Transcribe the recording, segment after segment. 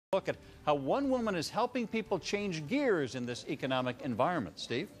Look at how one woman is helping people change gears in this economic environment.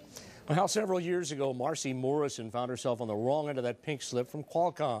 Steve? Well, several years ago, Marcy Morrison found herself on the wrong end of that pink slip from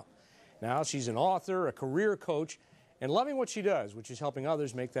Qualcomm. Now she's an author, a career coach, and loving what she does, which is helping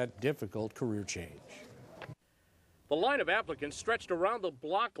others make that difficult career change. The line of applicants stretched around the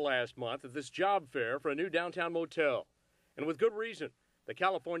block last month at this job fair for a new downtown motel. And with good reason. The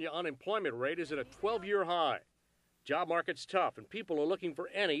California unemployment rate is at a 12-year high. Job market's tough, and people are looking for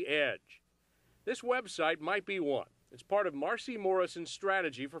any edge. This website might be one. It's part of Marcy Morrison's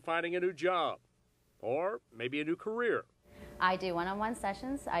strategy for finding a new job, or maybe a new career. I do one-on-one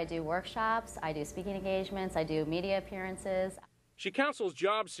sessions, I do workshops, I do speaking engagements, I do media appearances. She counsels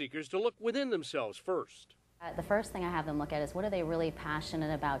job seekers to look within themselves first. The first thing I have them look at is what are they really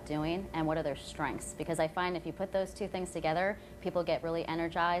passionate about doing and what are their strengths, because I find if you put those two things together, people get really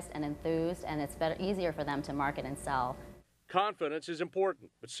energized and enthused, and it's easier for them to market and sell. Confidence is important,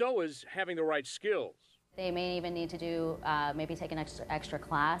 but so is having the right skills. They may even need to do, maybe take an extra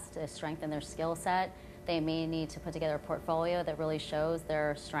class to strengthen their skill set. They may need to put together a portfolio that really shows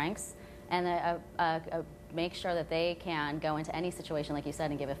their strengths, and make sure that they can go into any situation, like you said,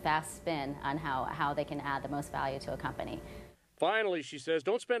 and give a fast spin on how they can add the most value to a company. Finally, she says,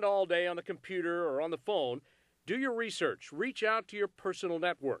 don't spend all day on the computer or on the phone. Do your research, reach out to your personal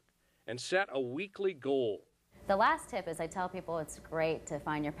network, and set a weekly goal. The last tip is I tell people it's great to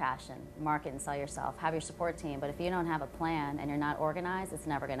find your passion, market and sell yourself, have your support team, but if you don't have a plan and you're not organized, it's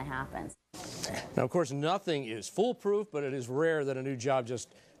never going to happen. Now, of course, nothing is foolproof, but it is rare that a new job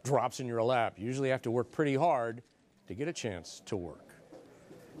just drops in your lap. You usually have to work pretty hard to get a chance to work.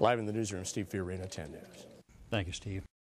 Live in the newsroom, Steve Fiorina, 10 News. Thank you, Steve.